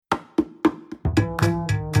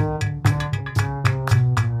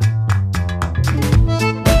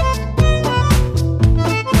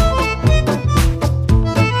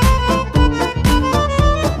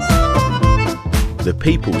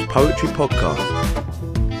People's Poetry Podcast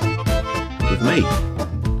with me,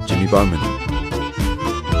 Jimmy Bowman.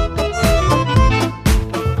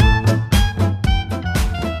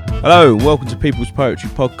 Hello, welcome to People's Poetry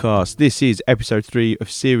Podcast. This is episode 3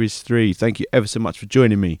 of series 3. Thank you ever so much for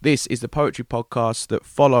joining me. This is the poetry podcast that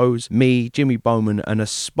follows me, Jimmy Bowman, an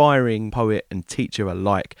aspiring poet and teacher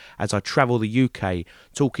alike, as I travel the UK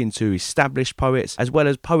talking to established poets as well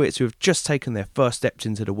as poets who have just taken their first steps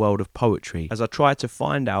into the world of poetry, as I try to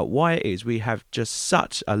find out why it is we have just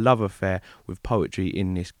such a love affair with poetry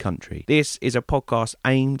in this country. This is a podcast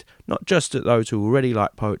aimed not just at those who already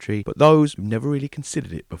like poetry, but those who've never really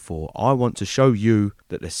considered it before. I want to show you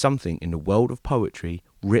that there's something in the world of poetry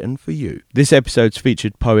written for you. This episode's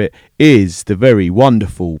featured poet is the very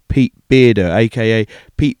wonderful Pete Bearder, aka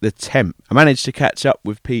Pete the Temp. I managed to catch up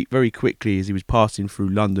with Pete very quickly as he was passing through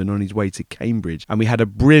London on his way to Cambridge, and we had a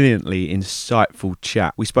brilliantly insightful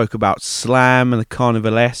chat. We spoke about slam and the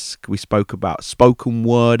carnivalesque, we spoke about spoken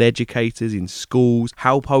word educators in schools,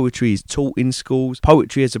 how poetry is taught in schools,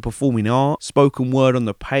 poetry as a performing art, spoken word on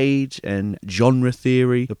the page and genre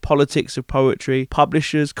theory, the politics of poetry,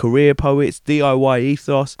 publishers, career poets, DIY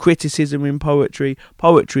ethos, criticism in poetry,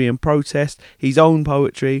 poetry and protest, his own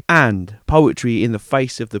poetry, and poetry in the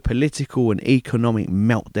face of the political and economic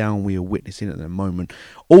meltdown we are witnessing at the moment,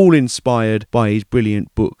 all inspired by his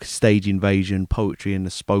brilliant book Stage Invasion, Poetry and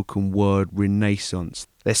the Spoken Word Renaissance.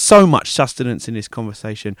 There's so much sustenance in this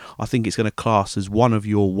conversation, I think it's going to class as one of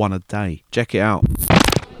your one a day. Check it out.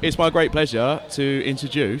 It's my great pleasure to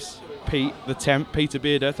introduce Pete the Temp, Peter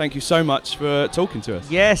Bearder. Thank you so much for talking to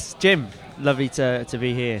us. Yes, Jim. Lovely to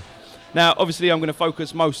be here. Now, obviously, I'm going to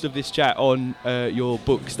focus most of this chat on your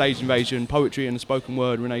book, Stage Invasion, Poetry and the Spoken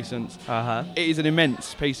Word Renaissance. It is an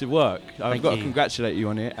immense piece of work. I've got to congratulate you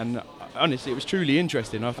on it, and honestly, it was truly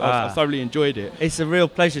interesting. I thoroughly enjoyed it. It's a real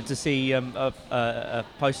pleasure to see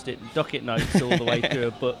post-it docket notes all the way through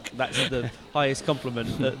a book. That's the highest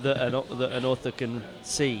compliment that an author can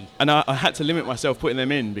see. And I had to limit myself putting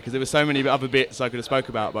them in because there were so many other bits I could have spoke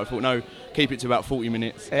about, but I thought, no, keep it to about 40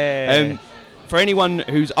 minutes. For anyone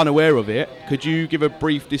who's unaware of it, could you give a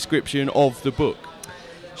brief description of the book?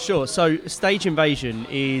 Sure. So Stage Invasion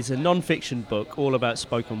is a non-fiction book all about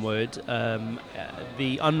spoken word,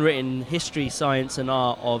 the unwritten history, science and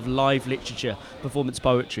art of live literature, performance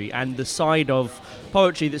poetry, and the side of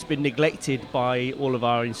poetry that's been neglected by all of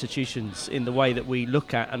our institutions in the way that we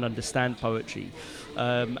look at and understand poetry.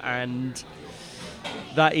 And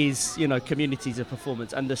that is, communities of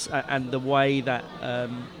performance and the way that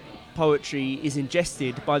poetry is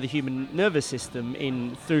ingested by the human nervous system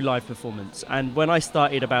through live performance. And when I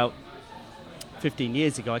started about 15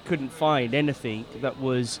 years ago, I couldn't find anything that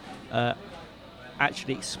was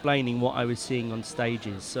actually explaining what I was seeing on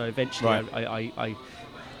stages. So eventually I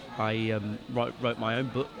wrote my own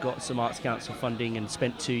book, got some Arts Council funding and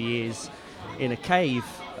spent 2 years in a cave,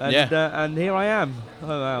 and here I am. I'm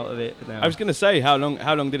out of it now. I was going to say, how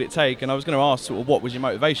long did it take? And I was going to ask sort of what was your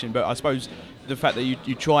motivation, but I suppose the fact that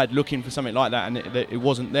you tried looking for something like that and it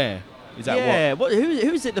wasn't there. Is that what? Who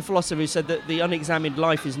is it, the philosopher who said that the unexamined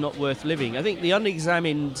life is not worth living? I think the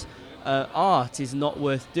unexamined art is not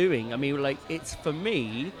worth doing. I mean, it's, for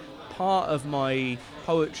me, part of my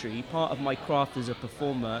poetry, part of my craft as a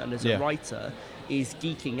performer and as a writer is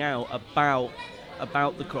geeking out about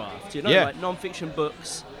the craft, like non-fiction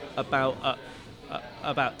books about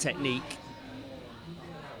technique.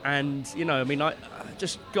 And I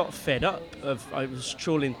just got fed up I was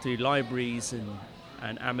trawling through libraries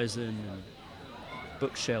and Amazon and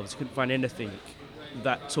bookshelves, couldn't find anything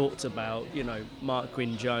that talked about Mark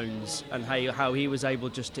Gwynne Jones and how he was able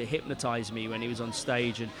just to hypnotize me when he was on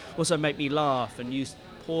stage, and also make me laugh and use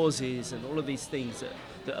pauses and all of these things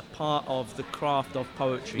that are part of the craft of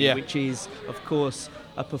poetry, which is, of course,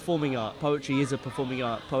 a performing art. Poetry is a performing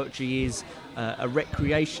art. Poetry is a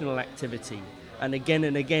recreational activity. And again,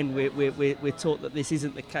 we're taught that this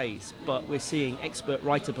isn't the case, but we're seeing expert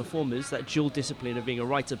writer-performers, that dual discipline of being a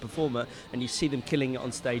writer-performer, and you see them killing it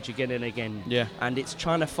on stage again and again. Yeah. And it's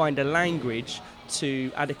trying to find a language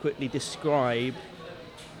to adequately describe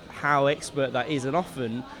how expert that is. And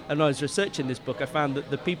often, and I was researching this book, I found that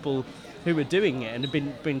the people who were doing it and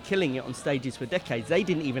had been killing it on stages for decades, they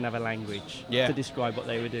didn't even have a language to describe what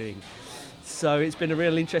they were doing. So it's been a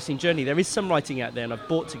real interesting journey. There is some writing out there, and I've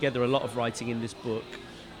brought together a lot of writing in this book.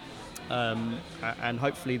 And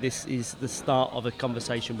hopefully this is the start of a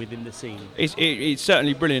conversation within the scene. It's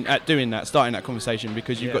certainly brilliant at doing that, starting that conversation,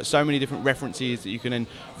 because you've got so many different references that you can then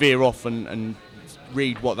veer off and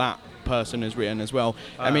read what that person has written as well.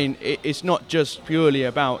 I mean, it's not just purely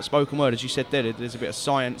about spoken word, as you said there. There's a bit of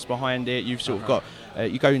science behind it. You've sort of got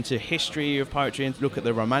you go into history of poetry and look at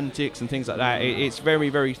the romantics and things like that. It's very,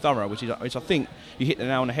 very thorough, which I think you hit the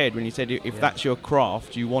nail on the head when you said if that's your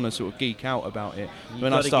craft, you want to sort of geek out about it.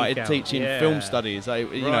 When I started teaching film studies, I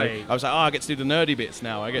was like, I get to do the nerdy bits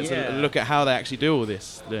now. I get to look at how they actually do all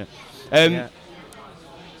this.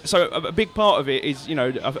 So a big part of it is, I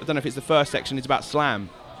don't know if it's the first section, it's about slam.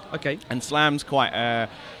 Okay. And slam's quite a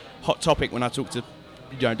hot topic when I talk to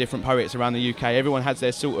different poets around the UK. Everyone has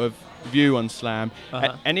their sort of view on slam.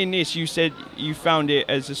 And in this, you said you found it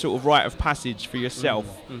as a sort of rite of passage for yourself.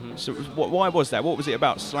 Mm-hmm. So why was that? What was it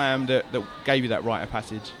about slam that gave you that rite of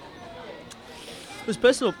passage? It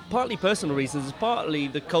was partly personal reasons, partly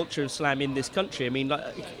the culture of slam in this country. I mean,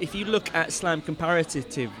 like, if you look at slam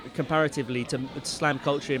comparatively to slam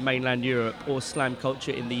culture in mainland Europe or slam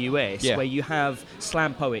culture in the US, where you have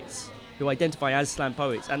slam poets who identify as slam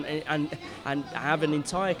poets and have an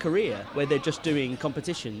entire career where they're just doing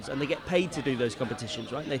competitions and they get paid to do those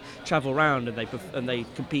competitions, right? They travel around and they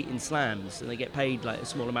compete in slams and they get paid like a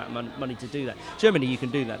small amount of money to do that. Germany, you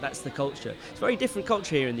can do that. That's the culture. It's a very different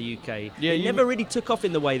culture here in the UK. Yeah, it never really took off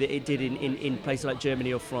in the way that it did in places like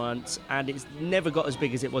Germany or France, and it's never got as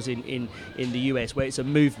big as it was in the US, where it's a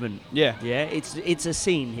movement. Yeah, it's a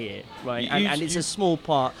scene here, right? And it's a small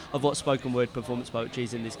part of what spoken word performance poetry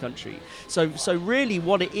is in this country. So really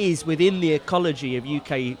what it is within the ecology of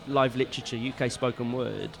UK live literature, UK spoken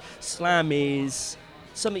word, slam is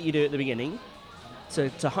something you do at the beginning to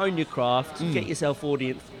hone your craft, get yourself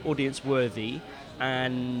audience worthy,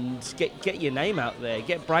 and get your name out there,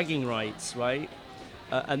 get bragging rights, right?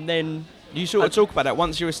 And then... You sort of talk about that.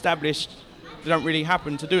 Once you're established, they don't really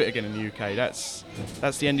happen to do it again in the UK. That's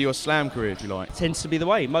the end of your slam career, if you like. Tends to be the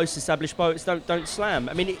way. Most established poets don't slam.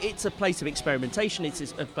 I mean, it's a place of experimentation.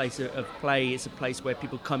 It's a place of play. It's a place where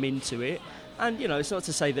people come into it. And, it's not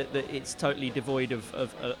to say that it's totally devoid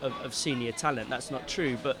of senior talent. That's not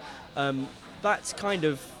true. But that's kind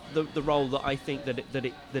of the role that I think that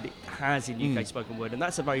it has in UK spoken word. And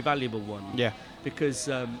that's a very valuable one. Yeah. Because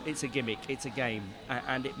it's a gimmick. It's a game.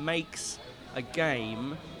 And it makes a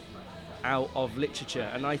game out of literature,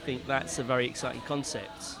 and I think that's a very exciting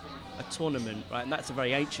concept, a tournament, right? And that's a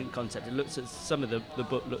very ancient concept. It looks at some of the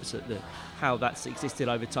book looks at how that's existed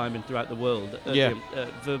over time and throughout the world.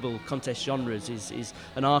 Verbal contest genres is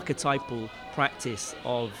an archetypal practice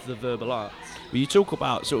of the verbal arts. Well, you talk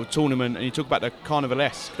about sort of tournament and you talk about the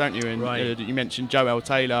carnivalesque, don't you? And you mentioned Joelle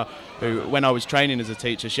Taylor, who when I was training as a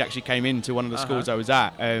teacher, she actually came into one of the schools I was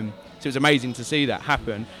at. So it was amazing to see that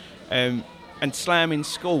happen. And slam in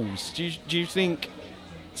schools. Do you think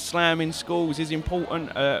slam in schools is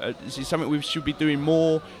important? Is it something we should be doing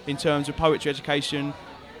more in terms of poetry education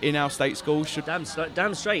in our state schools?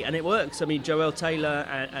 Damn straight, and it works. I mean, Joelle Taylor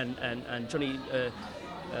and Johnny,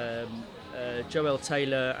 Joelle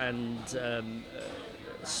Taylor and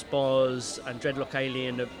Spoz and Dreadlock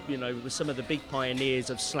Alien, were some of the big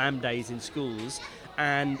pioneers of slam days in schools.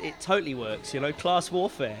 And it totally works, class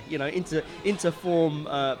warfare, inter-form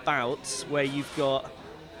bouts where you've got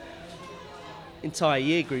entire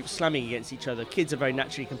year groups slamming against each other. Kids are very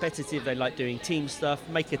naturally competitive, they like doing team stuff,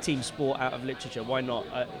 make a team sport out of literature, why not?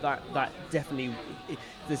 That definitely,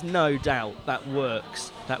 there's no doubt that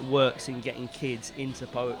works in getting kids into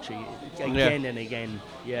poetry again and again,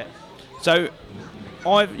 So,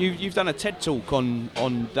 you've done a TED Talk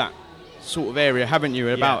on that sort of area, haven't you,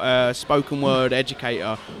 about a spoken word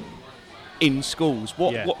educator in schools?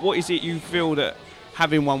 What is it you feel that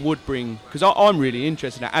having one would bring? Because I'm really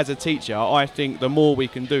interested in it. As a teacher, I think the more we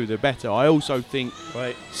can do, the better. I also think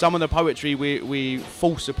some of the poetry we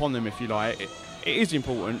force upon them, if you like, it is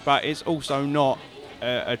important, but it's also not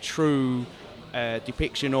a true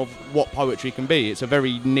depiction of what poetry can be. It's a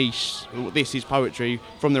very niche, this is poetry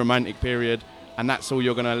from the Romantic period, and that's all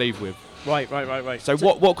you're going to leave with. Right. So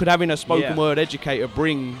what could having a spoken word educator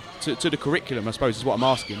bring to the curriculum, I suppose, is what I'm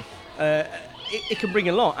asking. It can bring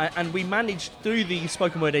a lot, and we managed through the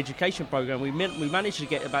spoken word education program. We managed to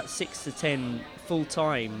get about 6 to 10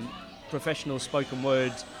 full-time professional spoken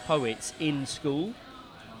word poets in school,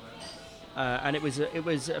 and it was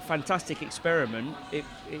a fantastic experiment.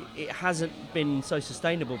 It hasn't been so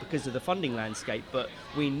sustainable because of the funding landscape, but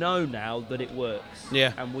we know now that it works.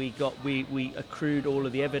 Yeah. And we accrued all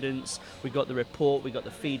of the evidence. We got the report. We got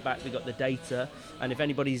the feedback. We got the data. And if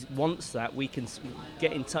anybody wants that, we can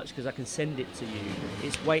get in touch because I can send it to you.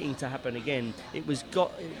 It's waiting to happen again. It was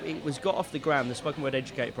got off the ground, the Spoken Word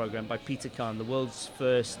Educator program, by Peter Kahn, the world's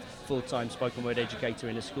first full-time spoken word educator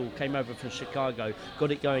in a school. Came over from Chicago,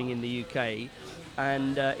 got it going in the UK,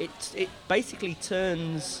 and it basically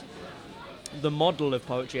turns the model of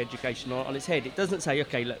poetry education on its head. It doesn't say,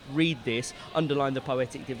 okay, look, read this, underline the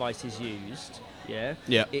poetic devices used. Yeah.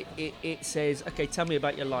 Yeah. It says, okay, tell me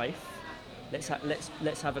about your life. Let's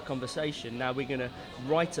have a conversation. Now we're going to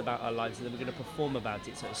write about our lives, and then we're going to perform about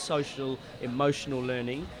it. So it's social, emotional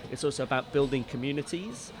learning. It's also about building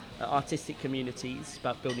communities, artistic communities,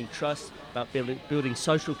 about building trust, about building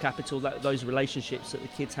social capital, those relationships that the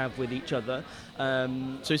kids have with each other.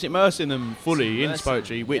 So it's immersing them fully into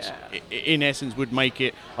poetry, which in essence would make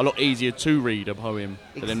it a lot easier to read a poem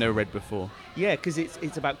that they've never read before. Yeah, because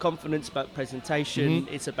it's about confidence, about presentation.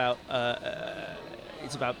 It's about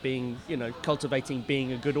being, cultivating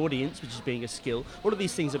being a good audience, which is being a skill. All of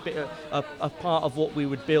these things are a part of what we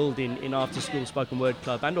would build in after school spoken word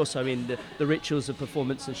club, and also in the rituals of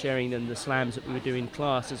performance and sharing and the slams that we would do in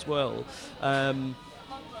class as well.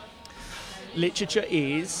 Literature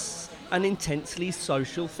is an intensely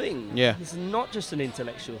social thing. Yeah. It's not just an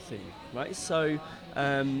intellectual thing, right? So,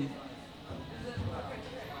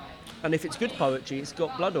 and if it's good poetry, it's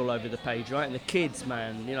got blood all over the page, right? And the kids,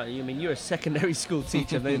 man, you're a secondary school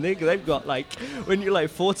teacher. They've got when you're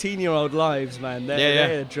 14-year-old lives, man,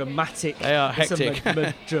 they're dramatic. They are hectic.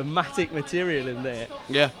 Some dramatic material in there.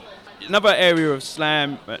 Yeah. Another area of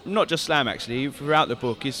slam, not just slam actually, throughout the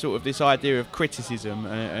book is sort of this idea of criticism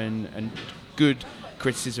and good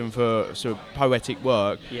criticism for sort of poetic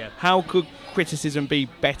work. Yeah. How could criticism be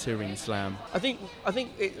better in slam? I think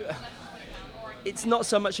it's not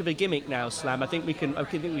so much of a gimmick now, slam. I think we can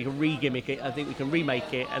re-gimmick it. I think we can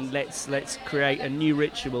remake it, and let's create a new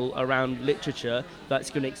ritual around literature that's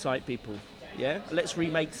going to excite people. Yeah, let's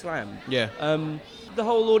remake slam. Yeah. The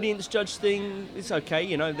whole audience judge thing is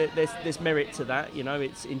okay. There's merit to that.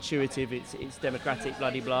 It's intuitive. It's democratic.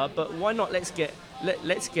 Bloody blah. But why not? Let's get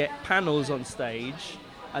panels on stage.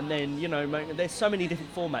 And then, there's so many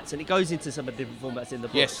different formats, and it goes into some of the different formats in the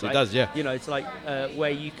book. Yes, right? It does, yeah. It's like where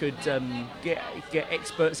you could get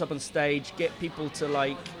experts up on stage, get people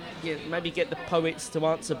to maybe get the poets to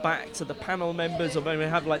answer back to the panel members, or maybe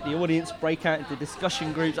have the audience break out into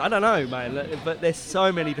discussion groups. I don't know, man, but there's so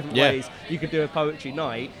many different ways you could do a poetry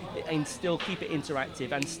night and still keep it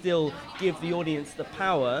interactive and still give the audience the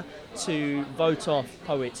power to vote off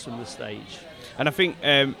poets from the stage. And I think,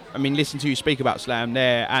 listen to you speak about slam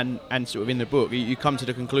there and sort of in the book, you come to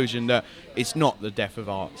the conclusion that it's not the death of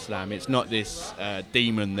art, slam. It's not this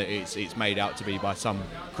demon that it's made out to be by some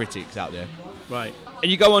critics out there. Right. And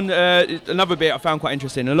you go on, another bit I found quite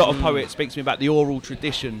interesting. A lot of poets speak to me about the oral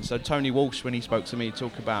tradition. So Tony Walsh, when he spoke to me,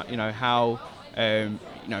 talked about, how,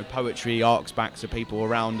 poetry arcs back to people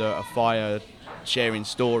around a fire, sharing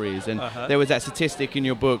stories, and there was that statistic in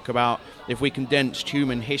your book about if we condensed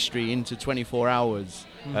human history into 24 hours,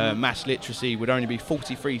 mass literacy would only be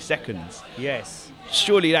 43 seconds. Yes.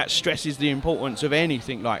 Surely that stresses the importance of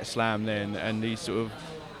anything like slam then, and these sort of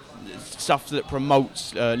stuff that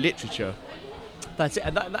promotes literature. That's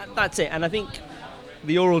it. That's it. And I think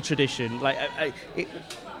the oral tradition,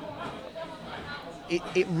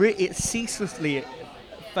 it ceaselessly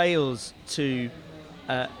fails to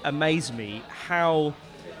amaze me how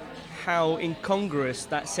incongruous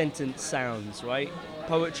that sentence sounds, right?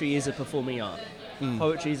 Poetry is a performing art.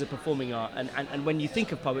 Poetry is a performing art, and when you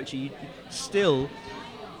think of poetry,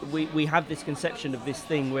 we have this conception of this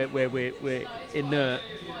thing where we're inert,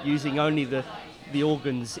 using only the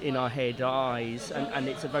organs in our head, our eyes, and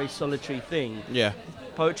it's a very solitary thing. Yeah.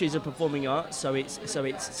 Poetry is a performing art, so it's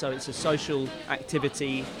a social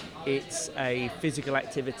activity, it's a physical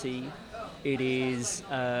activity. It is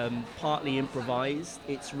partly improvised.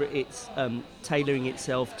 It's tailoring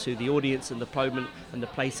itself to the audience and the poem and the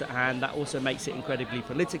place at hand. That also makes it incredibly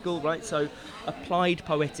political, right? So, applied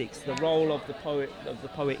poetics, the role of the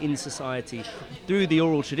poet in society, through the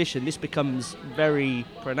oral tradition, this becomes very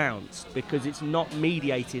pronounced because it's not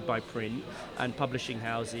mediated by print and publishing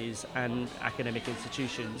houses and academic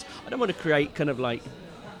institutions. I don't want to create kind of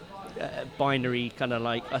binary kind of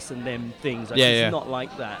us and them things. It's not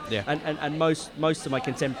like that. Yeah. And most of my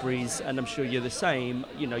contemporaries, and I'm sure you're the same,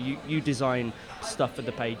 you design stuff for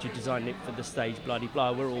the page, you design it for the stage, blah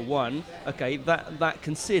blah, we're all one. Okay, that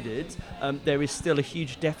considered, there is still a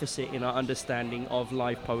huge deficit in our understanding of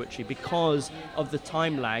live poetry because of the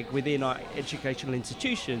time lag within our educational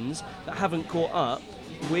institutions that haven't caught up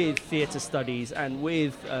with theatre studies and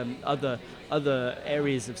with other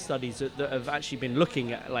areas of studies that have actually been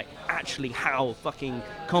looking at actually how fucking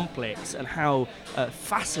complex and how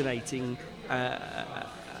fascinating a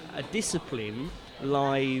discipline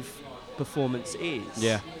live performance is.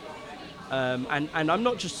 Yeah. And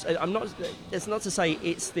it's not to say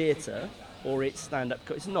it's theatre or it's stand-up.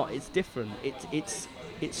 It's not. It's different. It's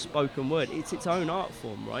spoken word. It's its own art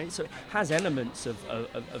form, right? So it has elements of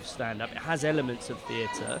stand-up. It has elements of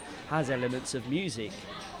theatre. Has elements of music.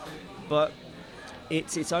 But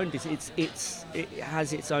it's its own. It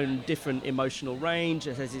has its own different emotional range.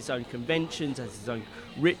 It has its own conventions. It has its own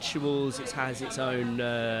rituals. It has its own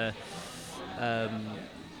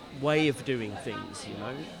way of doing things.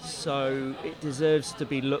 So it deserves to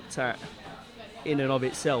be looked at in and of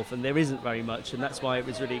itself, and there isn't very much, and that's why it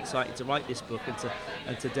was really exciting to write this book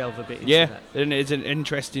and to delve a bit into that. Yeah, and it's an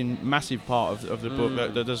interesting, massive part of the book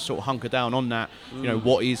that does sort of hunker down on that.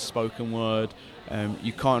 What is spoken word?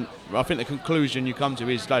 You can't. I think the conclusion you come to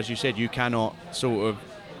is, as you said, you cannot sort of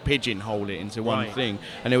pigeonhole it into one thing.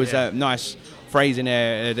 And there was a nice phrase in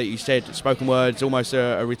there that you said, spoken word's almost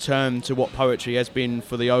a return to what poetry has been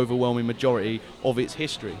for the overwhelming majority of its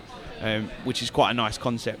history. Which is quite a nice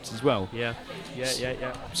concept as well. Yeah.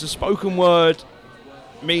 So spoken word,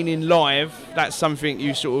 meaning live, that's something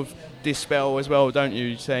you sort of dispel as well, don't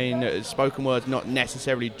you? Saying that spoken word's not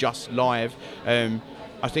necessarily just live.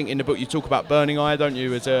 I think in the book you talk about Burning Eye, don't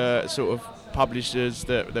you, as a sort of publishers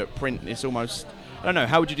that print this almost... I don't know,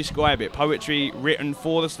 how would you describe it? Poetry written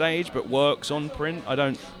for the stage but works on print?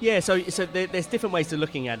 Yeah, so there's different ways of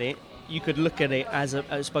looking at it. You could look at it as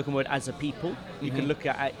a spoken word as a people. You could look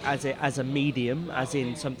at it as a medium, as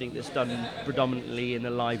in something that's done predominantly in a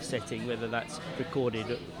live setting, whether that's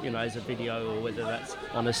recorded, as a video, or whether that's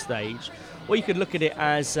on a stage. Or you could look at it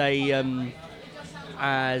as a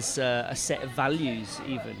set of values,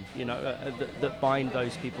 even that bind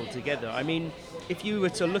those people together. I mean, if you were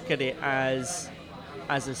to look at it as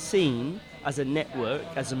a scene, as a network,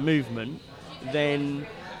 as a movement, then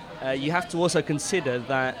you have to also consider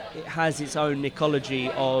that it has its own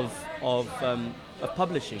ecology of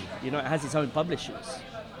publishing. It has its own publishers,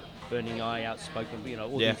 Burning Eye, Outspoken,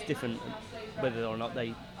 all these different, whether or not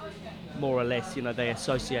they, more or less, they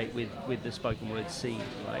associate with the spoken word scene,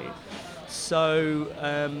 right? So,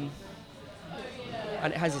 and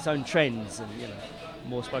it has its own trends, and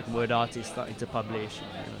more spoken word artists starting to publish,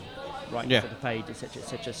 writing for the page, etc.,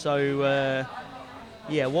 etc. So.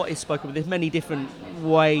 What is spoken word? There's many different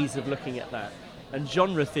ways of looking at that. And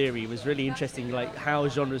genre theory was really interesting, like how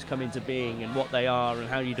genres come into being and what they are and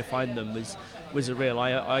how you define them was a real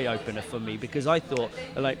eye-opener for me, because I thought,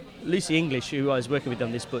 like Lucy English, who I was working with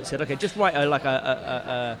on this book, said, okay, just write like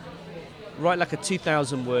a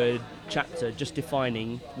 2,000-word chapter just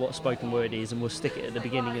defining what spoken word is, and we'll stick it at the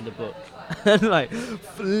beginning of the book. And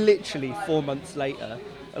literally 4 months later,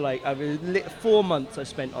 4 months I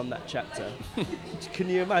spent on that chapter. Can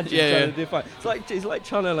you imagine trying to define? It's like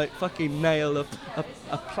trying to fucking nail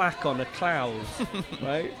a plaque on a cloud,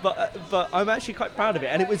 right? But I'm actually quite proud of it,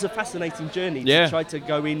 and it was a fascinating journey to try to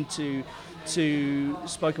go into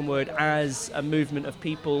spoken word as a movement of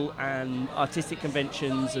people and artistic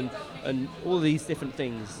conventions and all these different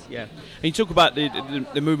things. Yeah. And you talk about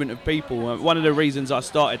the movement of people. One of the reasons I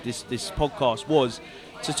started this podcast was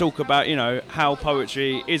to talk about, how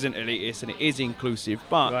poetry isn't elitist and it is inclusive,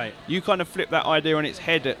 but you kind of flip that idea on its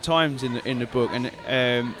head at times in the book,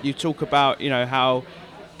 and you talk about, how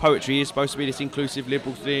poetry is supposed to be this inclusive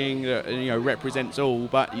liberal thing that represents all,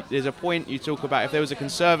 but there's a point you talk about, if there was a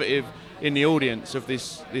conservative in the audience of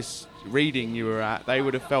this reading you were at, they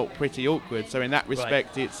would have felt pretty awkward. So in that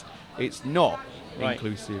respect, it's not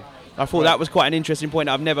inclusive. I thought that was quite an interesting point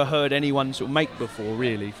I've never heard anyone sort of make before,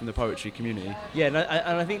 really, from the poetry community. Yeah, and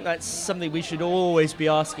I think that's something we should always be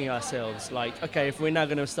asking ourselves. Like, okay, if we're now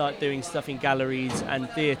going to start doing stuff in galleries and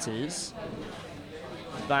theatres,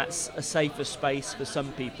 that's a safer space for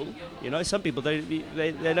some people. Some people they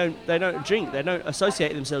don't drink, they don't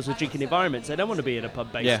associate themselves with drinking environments. They don't want to be in a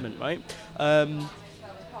pub basement, right?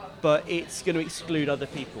 But it's going to exclude other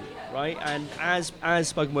people, right? And as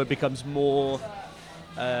spoken word becomes more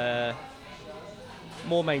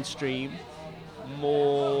mainstream,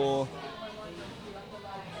 more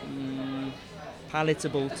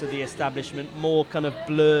palatable to the establishment, more kind of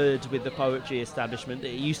blurred with the poetry establishment that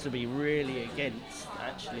it used to be really against,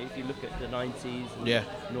 actually, if you look at the 90s and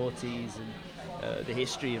noughties and the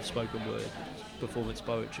history of spoken word performance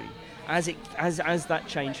poetry. As that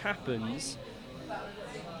change happens,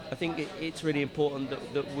 I think it's really important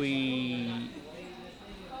that we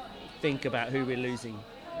think about who we're losing,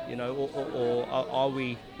 or are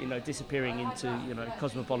we, disappearing into,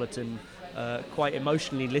 cosmopolitan, quite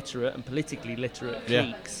emotionally literate and politically literate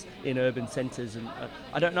cliques in urban centres. And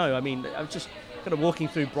I don't know. I mean, I was just kind of walking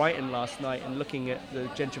through Brighton last night and looking at the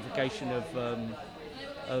gentrification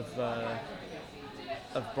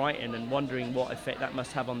of Brighton and wondering what effect that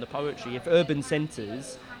must have on the poetry. If urban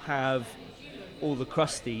centres have all the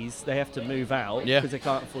crusties, they have to move out because they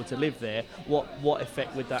can't afford to live there. What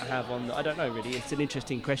effect would that have on? I don't know, really. It's an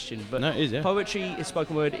interesting question. But no, it is, poetry is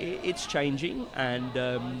spoken word. It's changing, and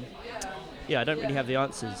I don't really have the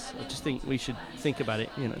answers. I just think we should think about it,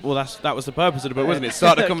 you know. Well, that was the purpose of the book, wasn't it?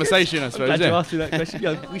 Start a conversation, I suppose. I'm glad you asked me that question.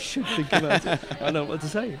 Yeah, we should think about it. I don't know what to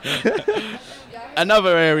say.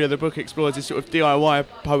 Another area the book explores is sort of DIY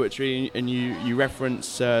poetry, and you reference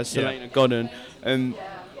Selena Godden.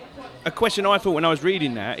 A question I thought when I was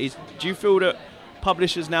reading that is, do you feel that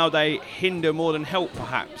publishers nowadays hinder more than help,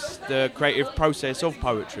 perhaps, the creative process of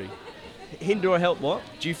poetry? Hinder or help what?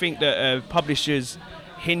 Do you think that publishers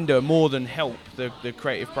hinder more than help the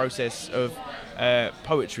creative process of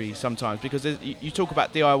poetry sometimes? Because you talk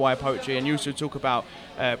about DIY poetry, and you also talk about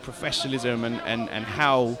professionalism and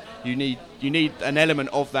how you need an element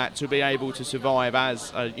of that to be able to survive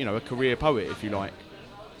as a career poet, if you like.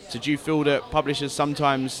 So do you feel that publishers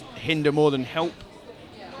sometimes hinder more than help?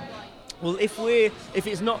 Well, if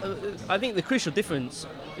it's not, I think the crucial difference,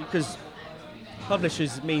 because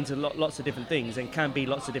publishers means lots of different things and can be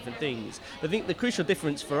lots of different things. I think the crucial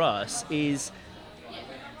difference for us is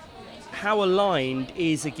how aligned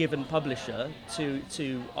is a given publisher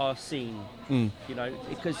to our scene. You know,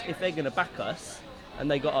 because if they're going to back us, and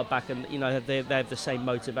they got our back, and you know they have the same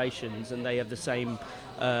motivations, and they have the same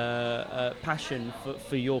passion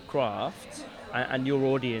for your craft and your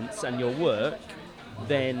audience and your work,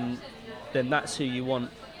 then that's who you want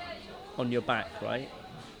on your back, right?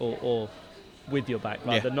 Or with your back,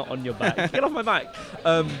 rather, not on your back. Get off my back.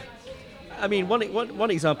 I mean,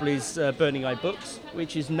 one example is Burning Eye Books,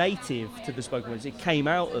 which is native to the spoken words. It came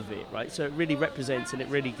out of it, right? So it really represents, and it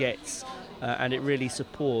really gets, and it really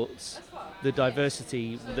supports the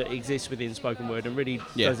diversity that exists within spoken word, and really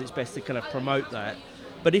does its best to kind of promote that.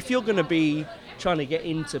 But if you're going to be trying to get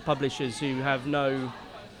into publishers who have no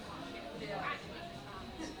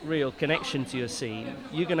real connection to your scene,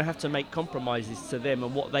 you're going to have to make compromises to them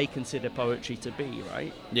and what they consider poetry to be,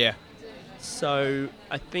 right? Yeah. So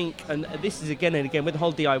I think, and this is again and again with the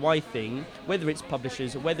whole DIY thing, whether it's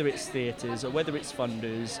publishers or whether it's theatres or whether it's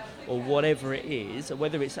funders or whatever it is, or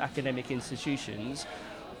whether it's academic institutions,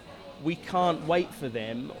 we can't wait for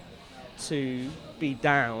them to be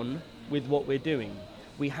down with what we're doing.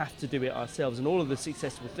 We have to do it ourselves, and all of the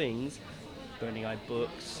successful things, Burning Eye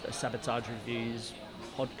Books, Sabotage Reviews,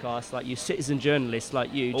 podcasts like you, citizen journalists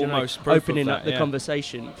like you, opening up the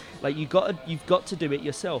conversation, like you've got to do it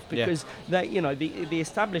yourself, because they, you know, the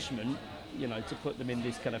establishment, you know, to put them in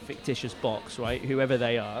this kind of fictitious box, right, whoever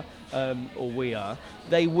they are, or we are,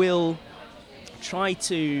 they will try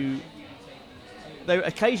to,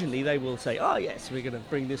 occasionally they will say, oh yes, we're going to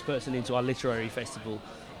bring this person into our literary festival,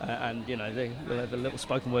 and you know, we'll have a little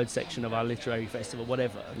spoken word section of our literary festival,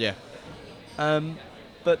 whatever.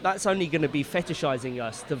 But that's only going to be fetishizing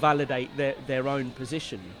us to validate their own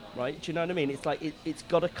position, right? Do you know what I mean? It's like it's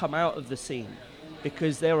got to come out of the scene,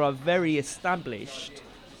 because there are very established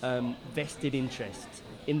vested interests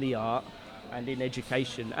in the art and in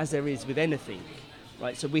education, as there is with anything,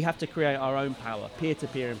 right? So we have to create our own power,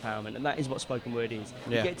 peer-to-peer empowerment, and that is what spoken word is.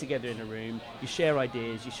 You get together in a room, you share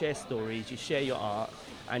ideas, you share stories, you share your art,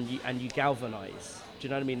 and you galvanize. Do you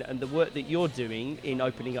know what I mean? And the work that you're doing in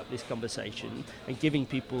opening up this conversation and giving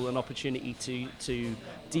people an opportunity to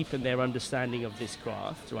deepen their understanding of this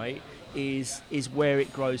craft, right, is where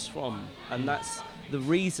it grows from. And that's the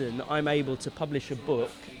reason I'm able to publish a book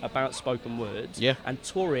about spoken words and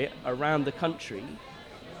tour it around the country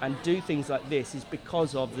and do things like this, is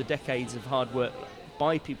because of the decades of hard work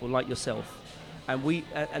by people like yourself.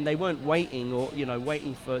 And they weren't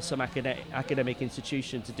waiting for some academic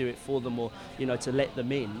institution to do it for them, or to let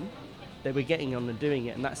them in. They were getting on and doing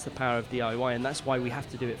it, and that's the power of DIY, and that's why we have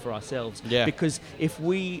to do it for ourselves. Because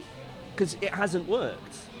because it hasn't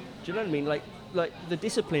worked. Do you know what I mean? Like the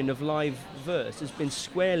discipline of live verse has been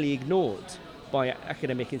squarely ignored by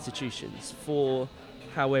academic institutions for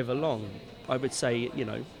however long. I would say,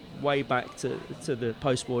 way back to the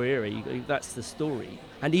post-war era, that's the story.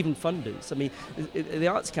 And even funders. I mean, the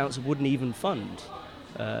Arts Council wouldn't even fund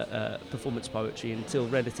performance poetry until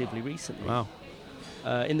relatively recently. Wow.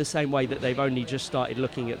 In the same way that they've only just started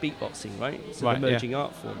looking at beatboxing, right? It's an emerging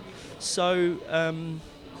art form. So, I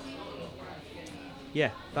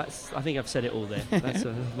think I've said it all there. That's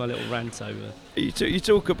my little rant over. You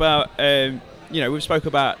talk about, we've spoke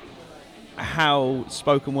about how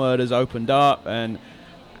spoken word has opened up and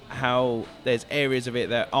how there's areas of it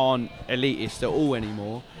that aren't elitist at all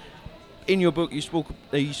anymore. In your book, you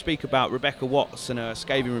speak about Rebecca Watts and a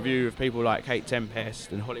scathing review of people like Kate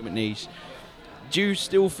Tempest and Holly McNeish. Do you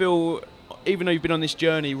still feel, even though you've been on this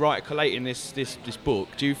journey, collating this book,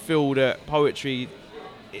 do you feel that poetry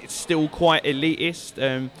is still quite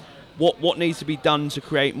elitist? what needs to be done to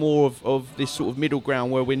create more of this sort of middle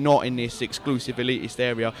ground where we're not in this exclusive elitist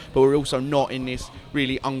area, but we're also not in this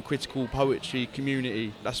really uncritical poetry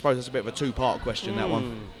community? I suppose that's a bit of a two-part question, that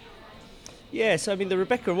one. Yeah, so I mean, the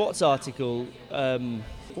Rebecca Watts article,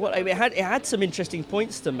 it had some interesting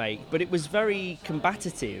points to make, but it was very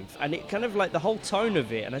combative, and it kind of like the whole tone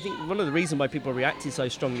of it, and I think one of the reasons why people reacted so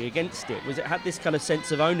strongly against it was it had this kind of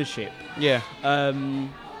sense of ownership. Yeah.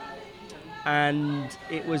 And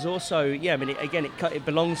it was also, it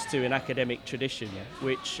belongs to an academic tradition,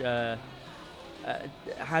 which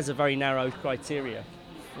has a very narrow criteria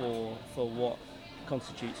for what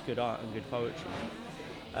constitutes good art and good poetry.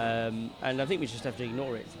 And I think we just have to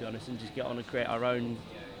ignore it, to be honest, and just get on and create our own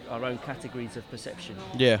categories of perception.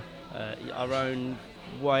 Yeah. Our own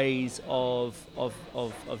ways of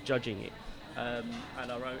judging it.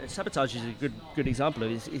 And our own Sabotage is a good example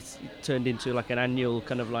of it. It's turned into like an annual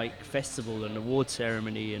kind of like festival and award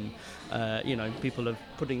ceremony, and people are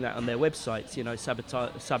putting that on their websites.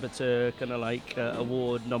 Saboteur kind of like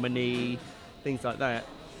award nominee, things like that.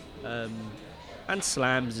 And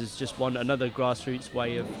slams is just another grassroots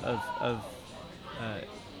way of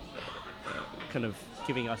kind of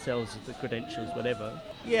giving ourselves the credentials, whatever.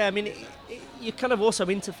 Yeah, I mean, you're kind of also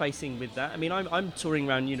interfacing with that. I mean, I'm touring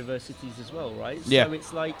around universities as well, right? Yeah. So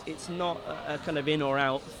it's like, it's not a kind of in or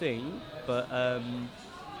out thing, but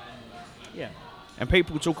yeah. And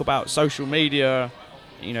people talk about social media,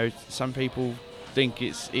 some people think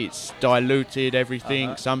it's diluted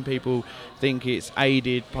everything. Some people think it's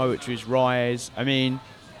aided poetry's rise. I mean,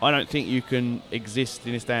 I don't think you can exist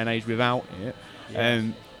in this day and age without it. Yeah.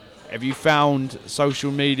 Have you found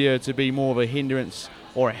social media to be more of a hindrance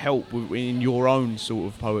or a help in your own sort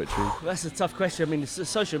of poetry? That's a tough question. I mean,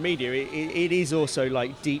 social media, it is also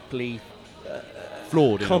like deeply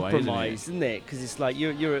flawed, compromised, isn't it? Because it's like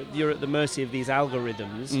you're at the mercy of these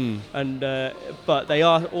algorithms, and but they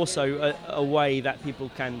are also a way that people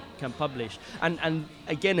can publish. And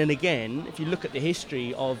again, if you look at the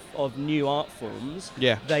history of new art forms,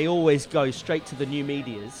 they always go straight to the new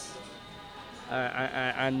medias.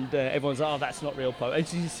 And everyone's like, oh, that's not real poetry.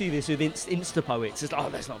 And you see this with Insta poets. It's like, oh,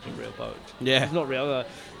 that's not real poetry. Yeah, it's not real.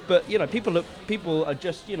 But people are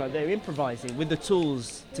just they're improvising with the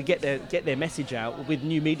tools to get their message out with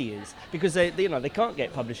new medias, because they can't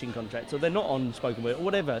get publishing contracts, or they're not on spoken word or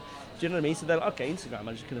whatever. Do you know what I mean? So they're like, okay, Instagram,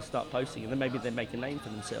 I'm just going to start posting, and then maybe they make a name for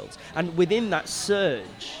themselves. And within that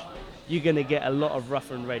surge, you're going to get a lot of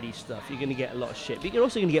rough and ready stuff. You're going to get a lot of shit. But you're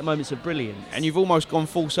also going to get moments of brilliance. And you've almost gone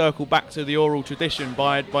full circle back to the oral tradition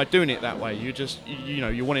by doing it that way. You're just,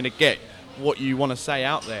 you're wanting to get what you want to say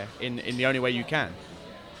out there in the only way you can.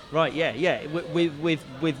 Right, yeah.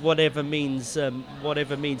 With whatever means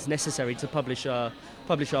necessary to publish our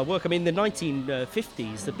work. I mean, in the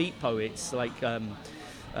 1950s, the beat poets like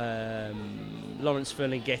Lawrence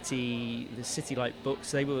Ferlinghetti, the City Light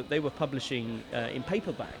books, they were publishing in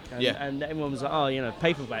paperback, and everyone was like,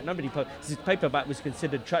 paperback. Paperback was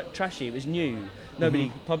considered trashy. It was new.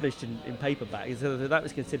 Nobody published in paperback, so that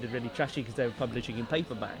was considered really trashy because they were publishing in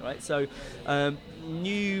paperback, right? So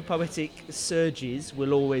new poetic surges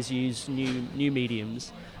will always use new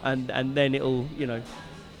mediums, and then it'll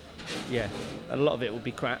a lot of it will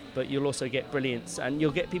be crap, but you'll also get brilliance, and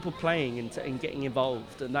you'll get people playing and getting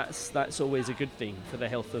involved, and that's always a good thing for the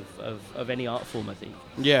health of any art form, I think.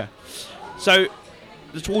 Yeah. So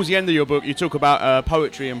towards the end of your book, you talk about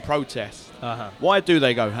poetry and protest. Why do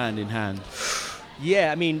they go hand in hand?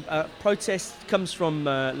 Yeah, I mean, protest comes from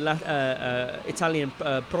Italian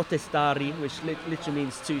protestare, which literally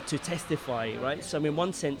means to testify, right? So, in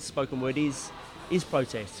one sense, spoken word is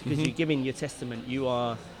protest, because you're giving your testament.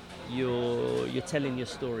 You're telling your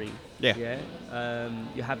story. You're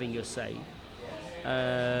having your say.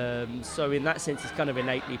 So in that sense, it's kind of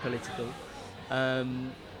innately political.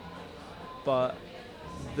 But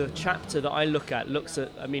the chapter that I look at looks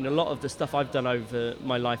at, I mean, a lot of the stuff I've done over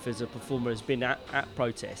my life as a performer has been at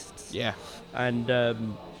protests. Yeah. And I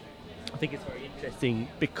think it's very interesting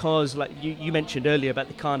because, like you mentioned earlier about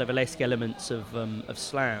the carnivalesque elements of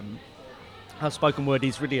slam, how spoken word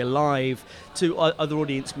is really alive to other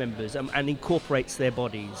audience members and incorporates their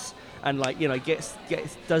bodies, and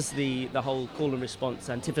does the whole call and response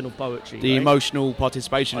antiphonal poetry, the right? Emotional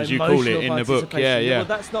participation, as you call it in the book. Yeah. Well,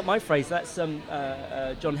 that's not my phrase. That's John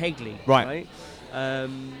Hegley, right?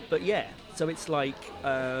 But yeah, so it's like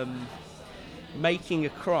making a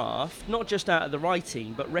craft, not just out of the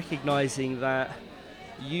writing, but recognizing that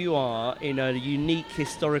you are in a unique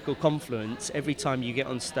historical confluence every time you get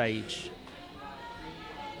on stage.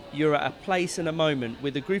 You're at a place and a moment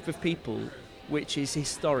with a group of people which is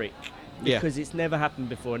historic. because it's never happened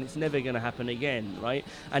before and it's never going to happen again, right?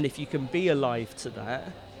 And if you can be alive to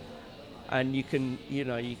that, and you can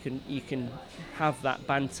have that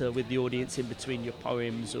banter with the audience in between your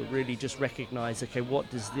poems, or really just recognise, okay, what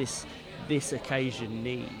does this occasion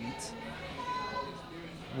need?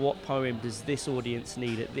 What poem does this audience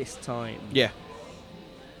need at this time? Yeah.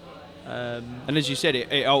 And as you said,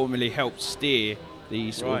 it ultimately helps steer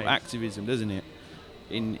the sort of activism, doesn't it?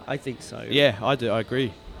 I think so. Yeah, I do. I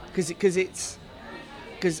agree.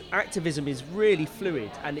 Because activism is really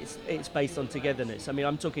fluid, and it's based on togetherness. I mean,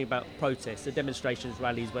 I'm talking about protests, the demonstrations,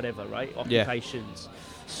 rallies, whatever, right? Occupations,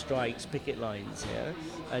 strikes, picket lines, yeah?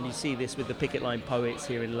 And you see this with the picket line poets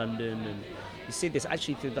here in London, and you see this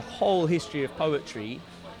actually through the whole history of poetry.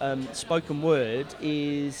 Spoken word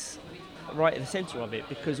is right at the centre of it,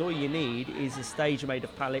 because all you need is a stage made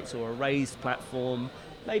of pallets or a raised platform,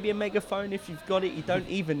 maybe a megaphone if you've got it. You don't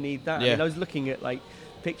even need that. I mean, I was looking at like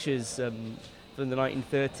pictures from the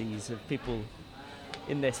 1930s of people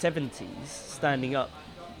in their 70s standing up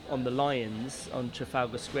on the lions on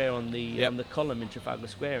Trafalgar Square, on the column in Trafalgar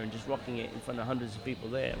Square, and just rocking it in front of hundreds of people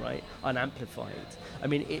there, right, unamplified. I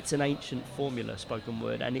mean, it's an ancient formula, spoken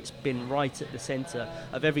word, and it's been right at the centre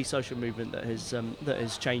of every social movement that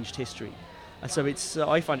has changed history. And so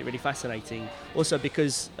I find it really fascinating, also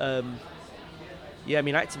because I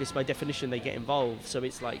mean, activists by definition, they get involved, so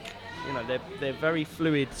it's like, you know, they're very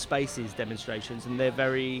fluid spaces, demonstrations, and they're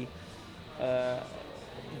very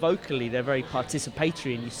vocally, they're very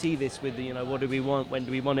participatory, and you see this with the, you know, what do we want, when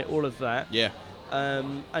do we want it, all of that. Yeah.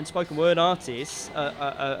 And spoken word artists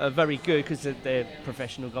are very good, because they're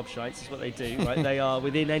professional gobshites, is what they do, right? They are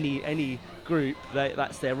within any group,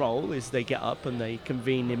 that's their role, is they get up and they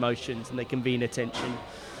convene emotions and they convene attention.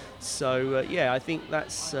 So I think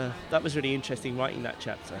that was really interesting, writing that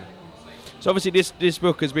chapter. So obviously this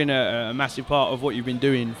book has been a massive part of what you've been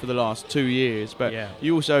doing for the last 2 years, but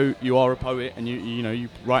you are a poet, and you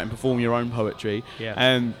write and perform your own poetry. Yeah.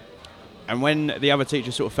 And when the other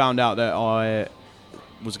teachers sort of found out that I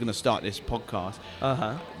was going to start this podcast,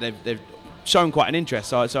 they've shown quite an interest.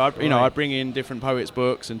 So I bring in different poets'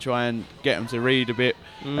 books and try and get them to read a bit.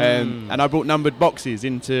 And I brought numbered boxes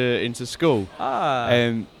into school.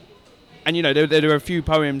 And you know, there were a few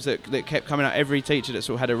poems that kept coming out. Every teacher that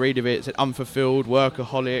sort of had a read of it said "unfulfilled,"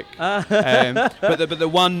 "workaholic." But the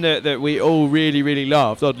one that we all really, really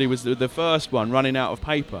loved, oddly, was the first one, "Running Out of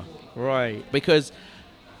Paper." Right. Because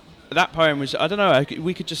that poem was, I don't know,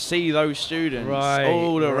 we could just see those students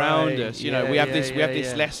all around us. You know, we have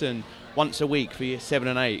this lesson once a week for year 7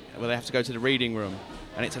 and 8, where they have to go to the reading room,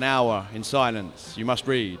 and it's an hour in silence. You must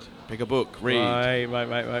read. Pick a book, read.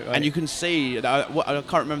 Right. And you can see, I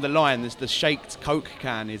can't remember the line, there's the shaked Coke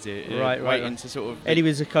can, is it? Waiting to sort of... Eddie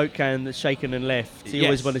was a Coke can that's shaken and left. He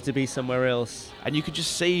always wanted to be somewhere else. And you could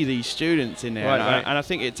just see these students in there. And I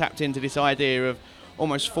think it tapped into this idea of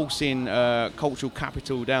almost forcing cultural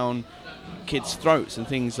capital down kids' throats and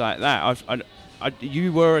things like that.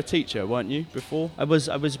 You were a teacher, weren't you, before? I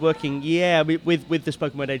was working, with the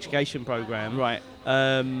spoken word education programme. Right.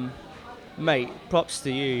 Mate, props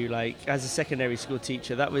to you. Like, as a secondary school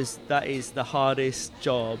teacher, that is the hardest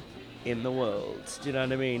job in the world. Do you know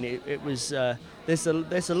what I mean? It was. There's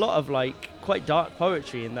a lot of like quite dark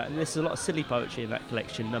poetry in that, and there's a lot of silly poetry in that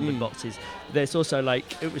collection, numbered boxes. There's also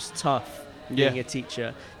like, it was tough being a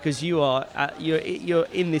teacher, because you're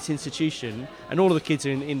in this institution, and all of the kids are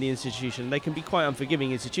in the institution. They can be quite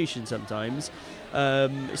unforgiving institutions sometimes,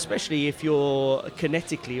 especially if you're a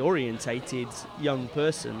kinetically orientated young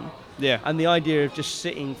person. Yeah. And the idea of just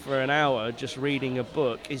sitting for an hour just reading a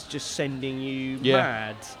book is just sending you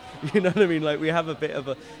mad. You know what I mean? Like, we have a bit of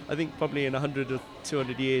I think probably in 100 or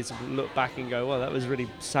 200 years, we'll look back and go, well, that was really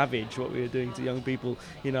savage what we were doing to young people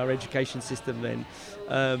in our education system then.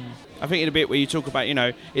 I think in a bit where you talk about, you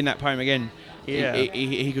know, in that poem again,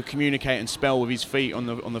 he could communicate and spell with his feet on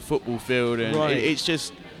the football field, and it's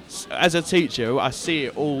just, as a teacher, I see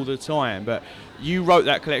it all the time. But you wrote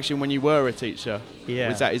that collection when you were a teacher.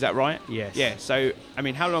 Yeah. Is that right? Yes. Yeah. So, I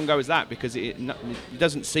mean, how long ago was that? Because it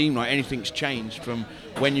doesn't seem like anything's changed from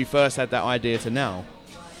when you first had that idea to now.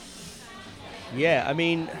 Yeah. I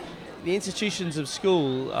mean, the institutions of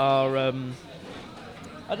school are,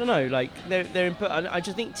 I don't know, like they're important. I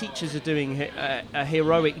just think teachers are doing a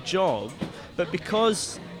heroic job, but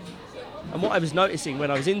because. And what I was noticing when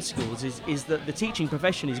I was in schools is that the teaching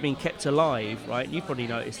profession is being kept alive, right? And you've probably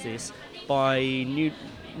noticed this, by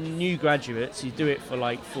new graduates who do it for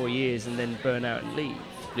like 4 years and then burn out and leave.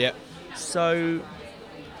 Yeah. So,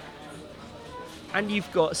 and you've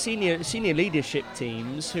got senior leadership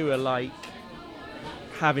teams who are like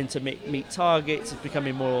having to meet targets. It's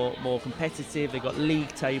becoming more competitive. They've got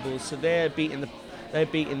league tables, so they're beating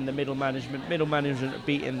the middle management. Middle management are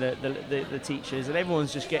beating the teachers, and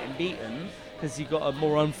everyone's just getting beaten because you've got a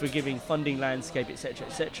more unforgiving funding landscape, etc.,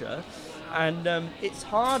 etc. And it's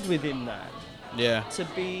hard within that to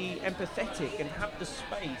be empathetic and have the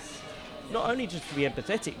space, not only just to be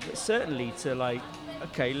empathetic, but certainly to like,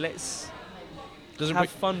 okay, let's have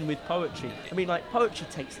fun with poetry. I mean, like, poetry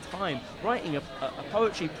takes time. Writing a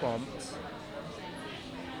poetry prompt,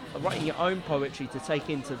 writing your own poetry to take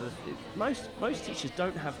into the... Most teachers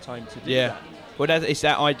don't have time to do that. Well, it's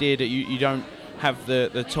that idea that you don't have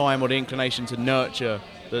the time or the inclination to nurture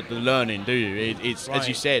the learning, do you? It's right. As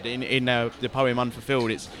you said, in the poem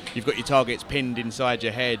Unfulfilled, it's you've got your targets pinned inside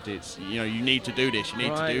your head. It's, you know, you need to do this, you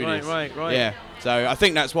need to do this. Right. Yeah. So I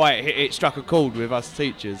think that's why it struck a chord with us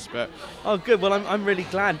teachers. But oh, good. Well, I'm really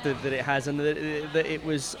glad that it has, and that it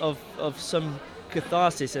was of some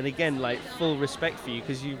catharsis. And again, like, full respect for you,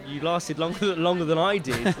 because you lasted longer than I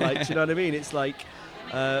did. Like, do you know what I mean? It's like,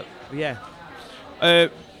 yeah.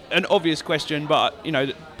 An obvious question, but, you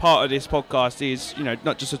know, part of this podcast is, you know,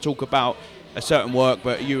 not just to talk about a certain work,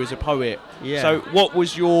 but you as a poet. Yeah. So what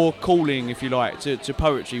was your calling, if you like, to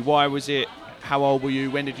poetry? Why was it? How old were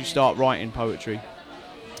you? When did you start writing poetry?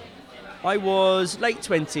 I was late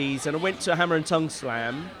 20s, and I went to a Hammer and Tongue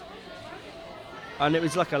Slam, and it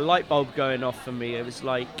was like a light bulb going off for me. It was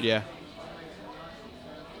like,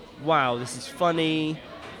 wow, this is funny.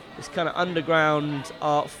 This kind of underground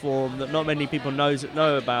art form that not many people know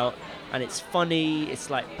about, and it's funny, it's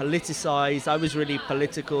like politicized. I was really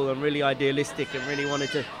political and really idealistic and really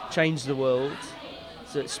wanted to change the world,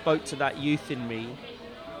 so it spoke to that youth in me.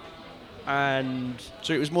 And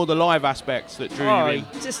so it was more the live aspects that drew you in?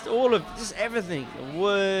 Just everything, the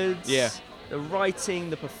words, the writing,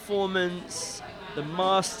 the performance, the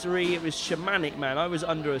mastery. It was shamanic, man. I was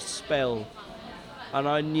under a spell. And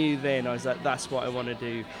I knew then, I was like, that's what I want to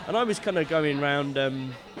do. And I was kind of going around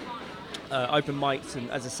open mics and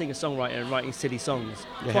as a singer-songwriter and writing silly songs.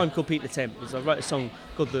 That's why I'm called Pete the Temp, because I wrote a song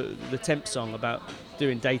called the Temp Song about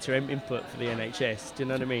doing data input for the NHS. Do you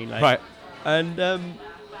know what I mean? Like, right. And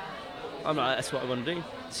I'm like, that's what I want to do.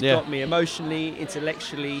 It's got me emotionally,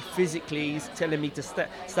 intellectually, physically. It's telling me to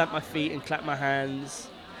stamp my feet and clap my hands.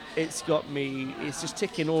 It's got me, it's just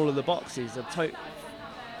ticking all of the boxes.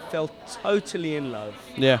 Fell totally in love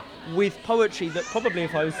with poetry that probably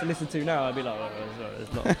if I was to listen to now, I'd be like, oh,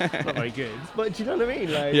 it's not very good. But do you know what I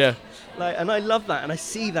mean? Like, and I love that, and I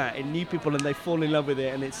see that in new people, and they fall in love with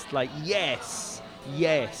it, and it's like, yes.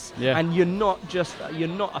 And you're not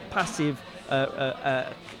a passive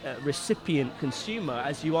recipient consumer,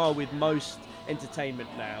 as you are with most entertainment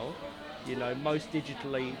now. You know, most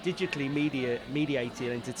digitally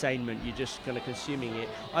mediated entertainment, you're just kind of consuming it.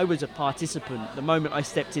 I was a participant. The moment I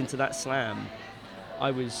stepped into that slam,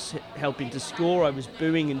 I was helping to score. I was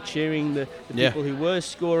booing and cheering the people who were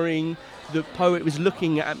scoring. The poet was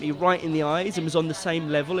looking at me right in the eyes and was on the same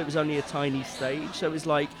level. It was only a tiny stage, so it was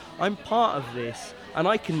like, I'm part of this, and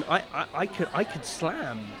I could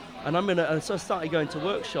slam. And so I started going to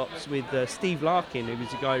workshops with Steve Larkin, who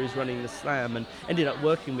was the guy who was running the slam, and ended up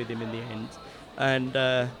working with him in the end.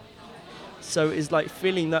 And so it's like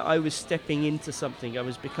feeling that I was stepping into something. I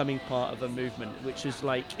was becoming part of a movement, which was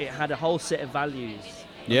like, it had a whole set of values,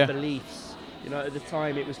 and beliefs. You know, at the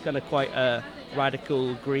time it was kind of quite a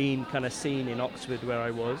radical green kind of scene in Oxford where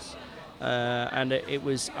I was, and it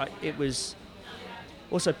was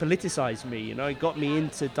also politicised me. You know, it got me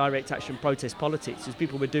into direct action protest politics, as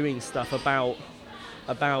people were doing stuff about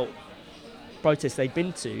protests they'd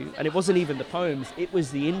been to, and it wasn't even the poems, it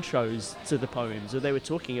was the intros to the poems, or they were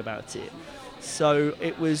talking about it. So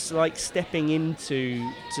it was like stepping into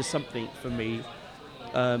something for me,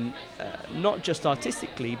 not just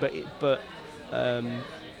artistically, but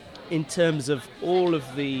in terms of all of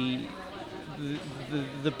the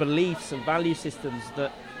beliefs and value systems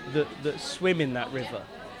that swim in that river,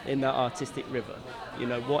 in that artistic river, you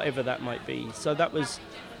know, whatever that might be. So that was,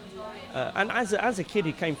 and as a kid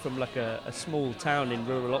who came from like a small town in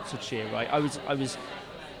rural Oxfordshire, right, I was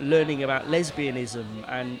learning about lesbianism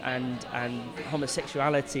and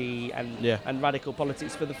homosexuality and radical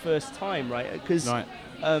politics for the first time, right? Because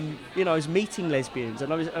you know, I was meeting lesbians,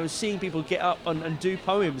 and I was seeing people get up and do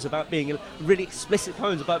poems about being really explicit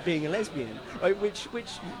poems about being a lesbian, right? Which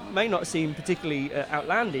may not seem particularly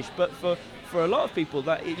outlandish, but for a lot of people,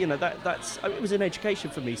 that, you know, that's it was an education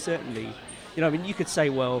for me, certainly. You know, I mean, you could say,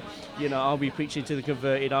 well, you know, I'll be preaching to the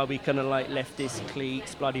converted, I'll be kind of like leftist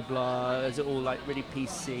cliques, bloody blah, is it all like really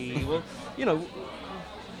PC? Well, you know,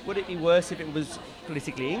 would it be worse if it was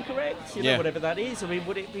politically incorrect? You know, whatever that is. I mean,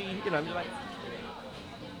 would it be, you know, like,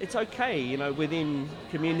 it's okay, within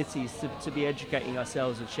communities to be educating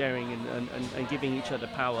ourselves and sharing and giving each other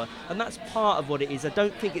power. And that's part of what it is. I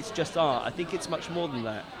don't think it's just art. I think it's much more than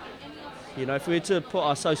that. If we were to put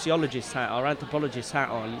our sociologist hat, our anthropologist hat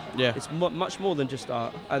on, it's much more than just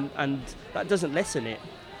art. And that doesn't lessen it.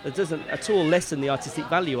 It doesn't at all lessen the artistic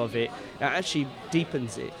value of it. It actually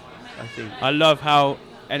deepens it, I think. I love how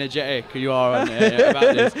energetic you are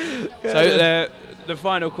about this. So the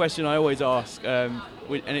final question I always ask, and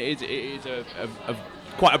it is a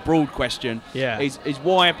quite a broad question, is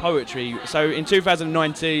why poetry? So in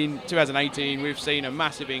 2019, 2018, we've seen a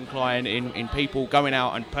massive incline in people going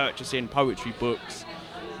out and purchasing poetry books.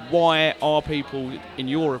 Why are people, in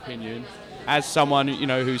your opinion, as someone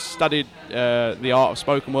who's studied the art of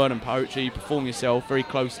spoken word and poetry, you perform yourself very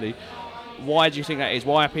closely, why do you think that is?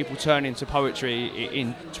 Why are people turning to poetry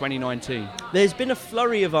in 2019? There's been a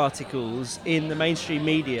flurry of articles in the mainstream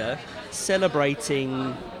media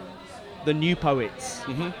celebrating the new poets.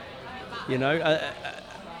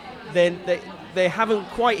 They haven't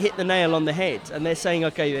quite hit the nail on the head, and they're saying,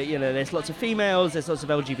 okay, there's lots of females, there's lots of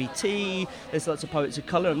LGBT, there's lots of poets of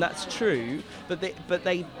colour, and that's true. But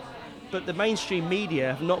the mainstream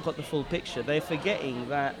media have not got the full picture. They're forgetting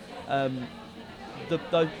that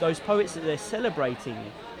those poets that they're celebrating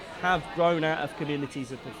have grown out of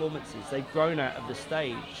communities of performances. They've grown out of the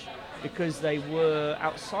stage because they were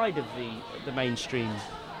outside of the mainstream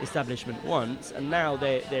establishment once, and now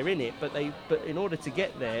they're in it. But in order to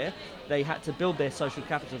get there, they had to build their social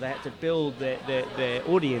capital. They had to build their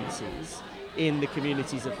audiences in the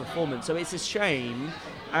communities of performance. So it's a shame,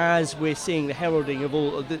 as we're seeing the heralding of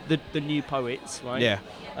all of the new poets, right? Yeah.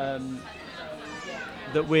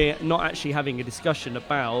 That we're not actually having a discussion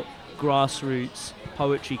about grassroots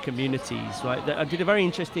poetry communities, right? I did a very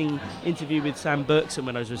interesting interview with Sam Berkson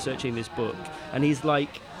when I was researching this book, and he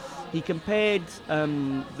compared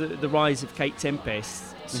the rise of Kate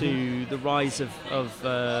Tempest to the rise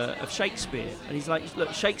of Shakespeare, and he's like,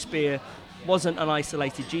 look, Shakespeare wasn't an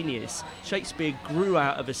isolated genius. Shakespeare grew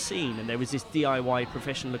out of a scene, and there was this DIY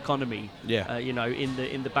professional economy,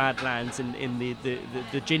 in the Badlands and in the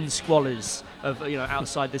gin squalors of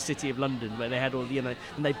outside the city of London, where they had all and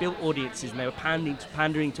they built audiences, and they were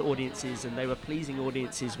pandering to audiences, and they were pleasing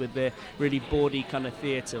audiences with their really bawdy kind of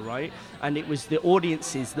theatre, right? And it was the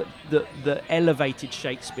audiences that elevated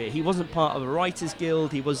Shakespeare. He wasn't part of a writers'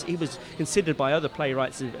 guild. He was considered by other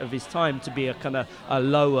playwrights of his time to be a kind of a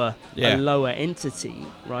lower entity,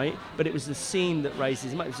 right? But it was the scene that raised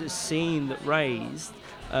his. It was the scene that raised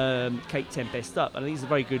Kate Tempest up. And I think it's a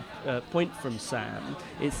very good point from Sam.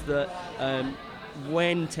 It's that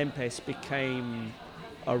when Tempest became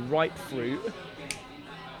a ripe fruit,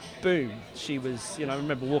 boom, she was. I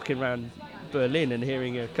remember walking around Berlin and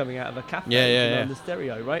hearing her coming out of a cafe on the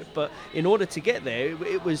stereo, right? But in order to get there,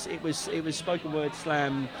 it was spoken word,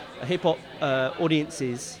 slam, hip hop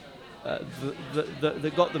audiences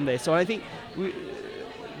that got them there. So I think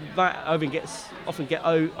that often get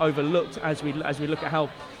overlooked as we look at how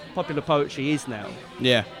popular poetry is now.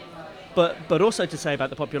 Yeah. But also to say about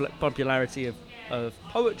the popularity of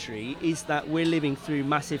poetry is that we're living through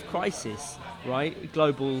massive crisis, right?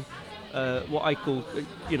 Global, what I call,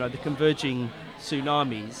 the converging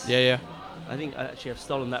tsunamis. Yeah. I think actually I've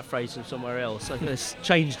stolen that phrase from somewhere else. I just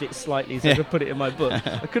changed it slightly so I could put it in my book.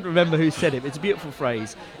 I couldn't remember who said it, but it's a beautiful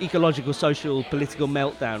phrase. Ecological, social, political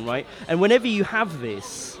meltdown, right? And whenever you have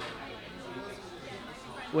this,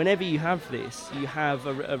 you have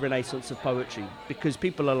a renaissance of poetry, because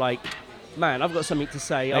people are like, man, I've got something to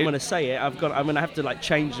say. I'm going to say it. I'm going to have to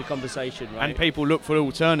change the conversation, right? And people look for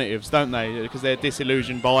alternatives, don't they? Because they're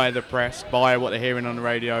disillusioned by the press, by what they're hearing on the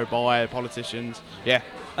radio, by politicians. Yeah.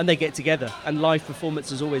 And they get together, and live performance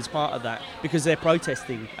is always part of that, because they're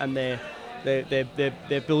protesting and they're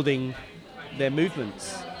building their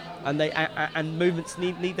movements, and movements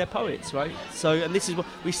need their poets, right? So, and this is what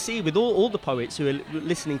we see with all the poets who are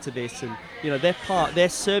listening to this, and they're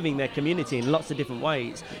serving their community in lots of different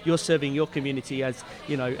ways. You're serving your community as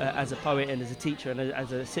as a poet and as a teacher and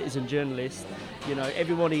as a citizen journalist.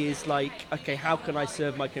 Everybody is like, okay, how can I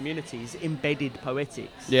serve my communities? Embedded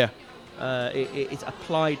poetics. Yeah. It's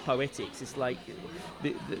applied poetics. It's like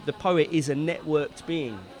the poet is a networked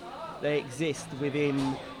being. They exist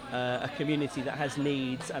within a community that has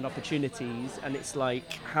needs and opportunities, and it's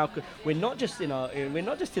like, we're not just in our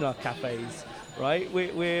cafes, right?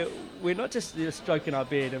 We're not just stroking our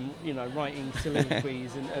beard and writing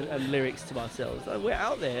soliloquies and lyrics to ourselves. We're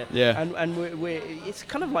out there, and we're it's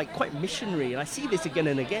kind of like quite missionary. And I see this again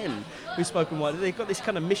and again with spoken word. They've got this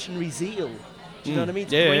kind of missionary zeal. Do you know what I mean?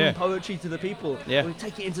 To bring poetry to the people. Yeah. We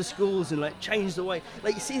take it into schools and like change the way.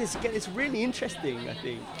 Like you see this again, it's really interesting, I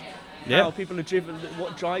think. How people are driven,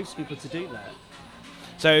 what drives people to do that.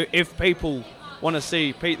 So if people want to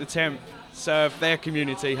see Pete the Temp serve their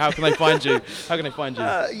community, how can they find you?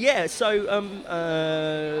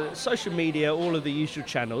 Social media, all of the usual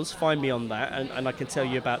channels, find me on that, and I can tell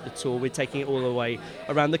you about the tour. We're taking it all the way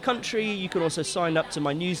around the country. You can also sign up to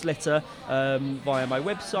my newsletter via my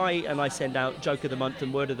website, and I send out Joke of the Month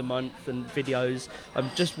and Word of the Month and videos.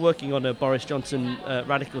 I'm just working on a Boris Johnson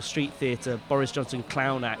Radical Street Theatre, Boris Johnson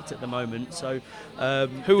Clown Act at the moment. So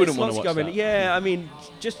who wouldn't want to watch that? Yeah, I mean,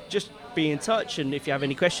 just be in touch, and if you have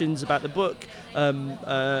any questions about the book, then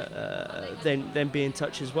be in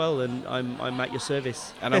touch as well, and I'm at your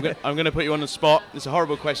service. And I'm going to put you on the spot. It's a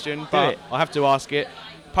horrible question, but I have to ask it.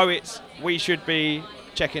 Poets we should be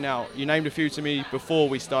checking out. You named a few to me before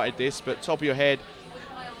we started this, but top of your head.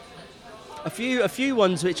 A few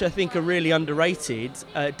ones which I think are really underrated.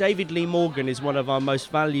 David Lee Morgan is one of our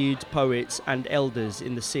most valued poets and elders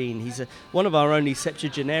in the scene. He's one of our only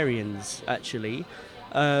septuagenarians, actually.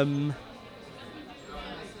 And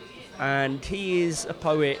he is a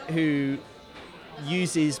poet who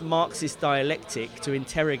uses Marxist dialectic to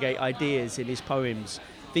interrogate ideas in his poems.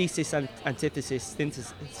 Thesis, antithesis,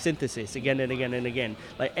 synthesis, again and again and again.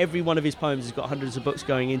 Like every one of his poems has got hundreds of books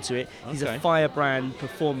going into it. Okay. He's a firebrand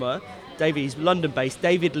performer. He's London-based.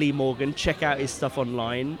 David Lee Morgan. Check out his stuff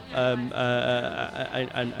online and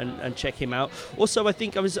check him out. Also, I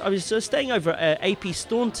think I was staying over at A.P.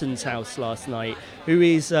 Staunton's house last night, who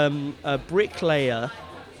is a bricklayer,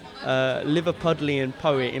 Liverpudlian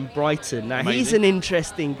poet in Brighton. Now Amazing. He's an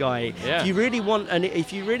interesting guy. Yeah. If you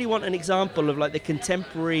really want an example of like the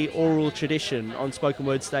contemporary oral tradition on spoken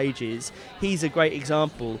word stages, he's a great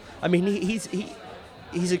example. I mean, he's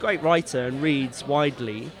a great writer and reads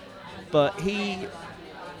widely. But he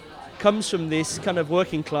comes from this kind of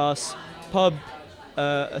working class pub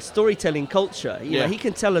a storytelling culture. You know, he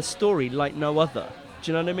can tell a story like no other.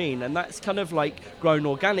 Do you know what I mean? And that's kind of like grown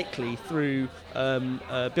organically through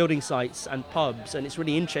building sites and pubs. And it's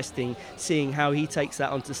really interesting seeing how he takes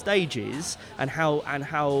that onto stages and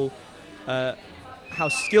how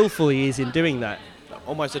skillful he is in doing that.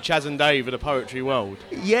 Almost a Chas and Dave of the poetry world.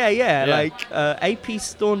 Yeah. Like A.P.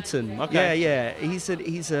 Staunton. Okay. Yeah.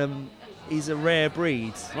 He's a rare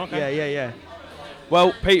breed. Okay. Yeah.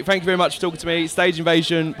 Well, Pete, thank you very much for talking to me. Stage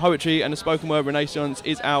Invasion, Poetry and the Spoken Word Renaissance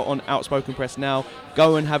is out on Outspoken Press now.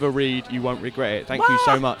 Go and have a read. You won't regret it. Thank you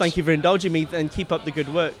so much. Thank you for indulging me, and keep up the good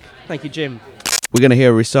work. Thank you, Jim. We're going to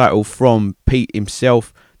hear a recital from Pete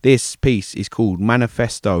himself. This piece is called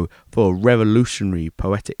Manifesto for Revolutionary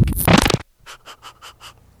Poetic.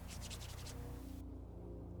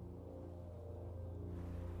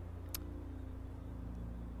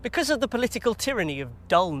 Because of the political tyranny of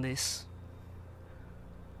dullness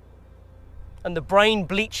and the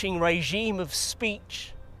brain-bleaching regime of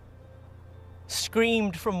speech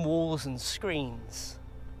screamed from walls and screens,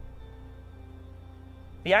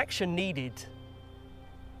 the action needed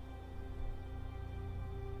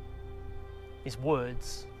is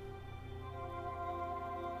words,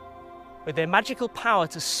 with their magical power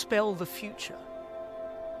to spell the future.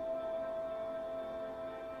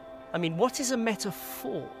 I mean, what is a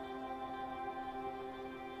metaphor?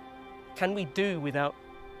 Can we do without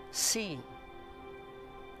seeing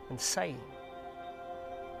and saying?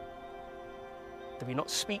 Do we not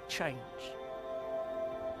speak change?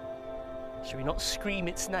 Should we not scream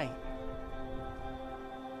its name?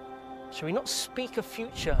 Should we not speak a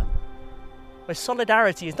future where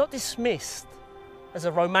solidarity is not dismissed as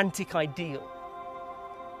a romantic ideal,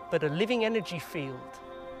 but a living energy field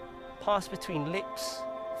passed between lips,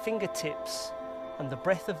 fingertips, and the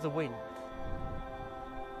breath of the wind?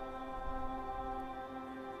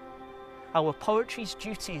 Our poetry's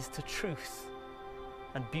duty is to truth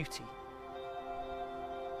and beauty.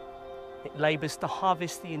 It labours to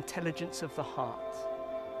harvest the intelligence of the heart.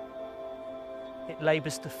 It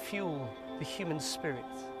labours to fuel the human spirit.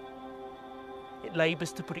 It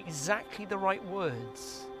labours to put exactly the right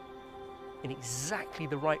words in exactly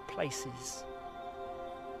the right places.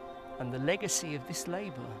 And the legacy of this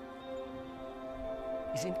labour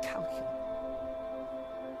is incalculable.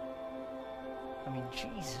 I mean,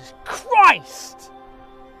 Jesus Christ!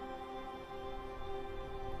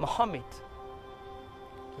 Muhammad,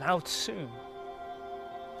 Lao Tzu,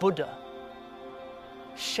 Buddha,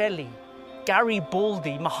 Shelley,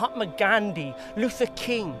 Garibaldi, Mahatma Gandhi, Luther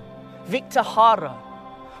King, Victor Hara,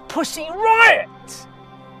 Pussy Riot!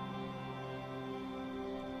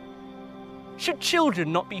 Should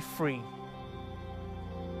children not be free?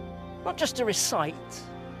 Not just to recite,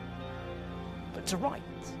 but but to write.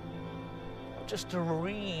 Not just to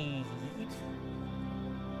read,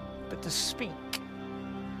 but to speak.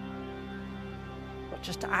 Not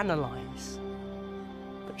just to analyse,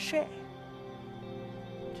 but share.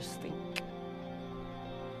 Just think,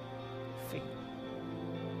 feel.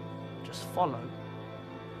 Just follow,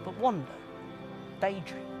 but wander,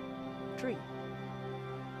 daydream, dream.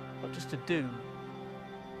 Not just to do,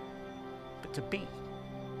 but to be.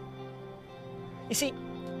 You see,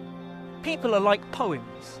 people are like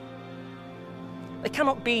poems. They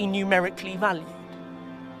cannot be numerically valued.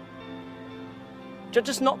 Judge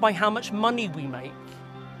us not by how much money we make,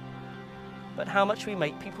 but how much we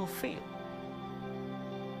make people feel.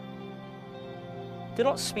 Do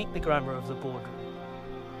not speak the grammar of the boardroom.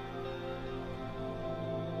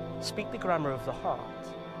 Speak the grammar of the heart.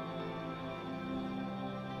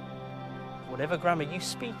 Whatever grammar you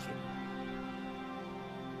speak in,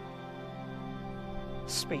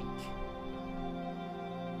 speak.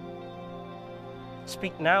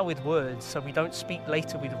 Speak now with words so we don't speak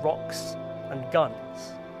later with rocks and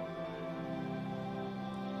guns.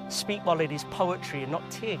 Speak while it is poetry and not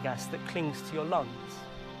tear gas that clings to your lungs.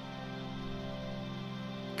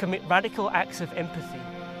 Commit radical acts of empathy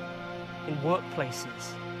in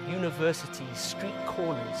workplaces, universities, street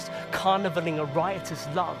corners, carnivaling a riotous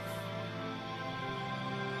love.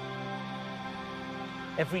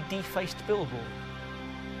 Every defaced billboard,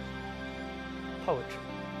 poetry.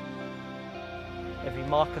 Every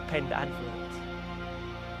marker-penned advert,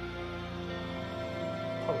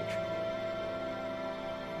 poetry.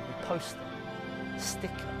 Every poster,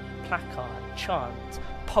 sticker, placard, chant,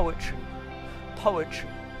 poetry, poetry.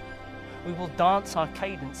 We will dance our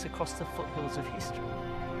cadence across the foothills of history.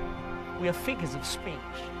 We are figures of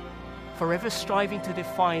speech, forever striving to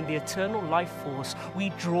define the eternal life force we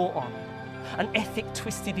draw on, an ethic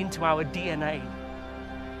twisted into our DNA.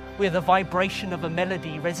 We are the vibration of a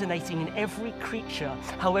melody resonating in every creature,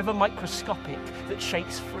 however microscopic, that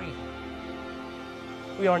shakes free.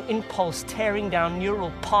 We are an impulse tearing down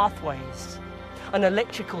neural pathways, an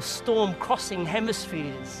electrical storm crossing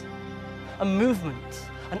hemispheres, a movement,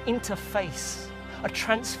 an interface, a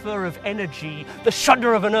transfer of energy, the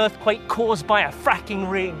shudder of an earthquake caused by a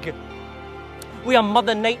fracking rig. We are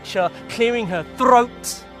Mother Nature clearing her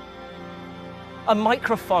throat. A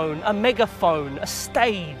microphone, a megaphone, a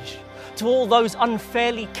stage to all those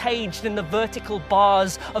unfairly caged in the vertical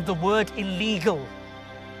bars of the word illegal.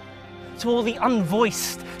 To all the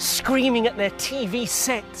unvoiced screaming at their TV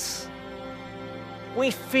sets. We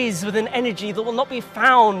fizz with an energy that will not be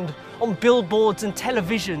found on billboards and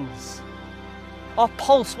televisions. Our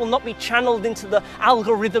pulse will not be channeled into the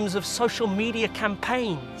algorithms of social media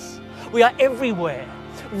campaigns. We are everywhere,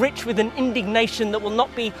 rich with an indignation that will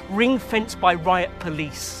not be ring-fenced by riot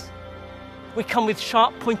police. We come with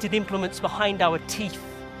sharp-pointed implements behind our teeth,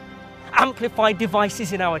 amplified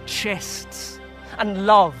devices in our chests, and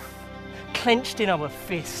love clenched in our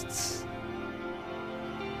fists.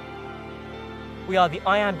 We are the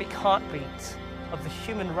iambic heartbeat of the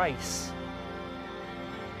human race.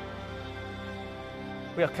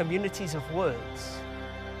 We are communities of words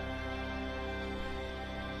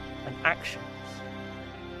and actions.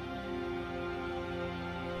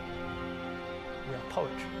 We are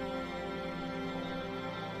poetry.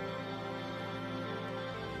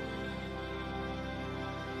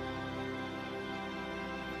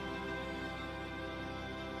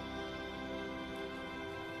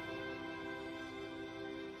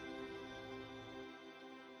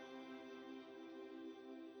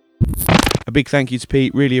 A big thank you to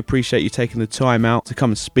Pete. Really appreciate you taking the time out to come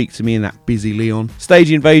and speak to me in that busy Leon.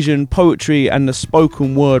 Stage Invasion, Poetry and the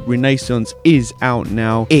Spoken Word Renaissance is out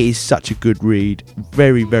now. It is such a good read.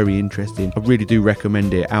 Very, very interesting. I really do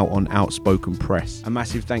recommend it, out on Outspoken Press. A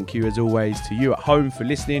massive thank you as always to you at home for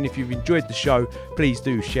listening. If you've enjoyed the show, please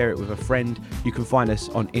do share it with a friend. You can find us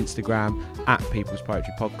on Instagram at People's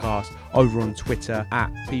Poetry Podcast, over on Twitter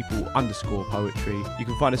at people_poetry. You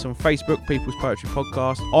can find us on Facebook, People's Poetry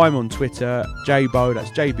Podcast. I'm on Twitter, JBO, that's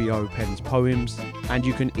JBO Pens Poems. And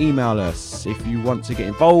you can email us if you want to get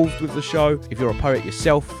involved with the show, if you're a poet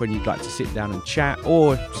yourself and you'd like to sit down and chat,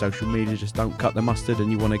 or if social media just don't cut the mustard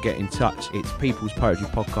and you want to get in touch, it's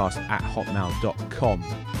peoplespoetrypodcast@hotmail.com.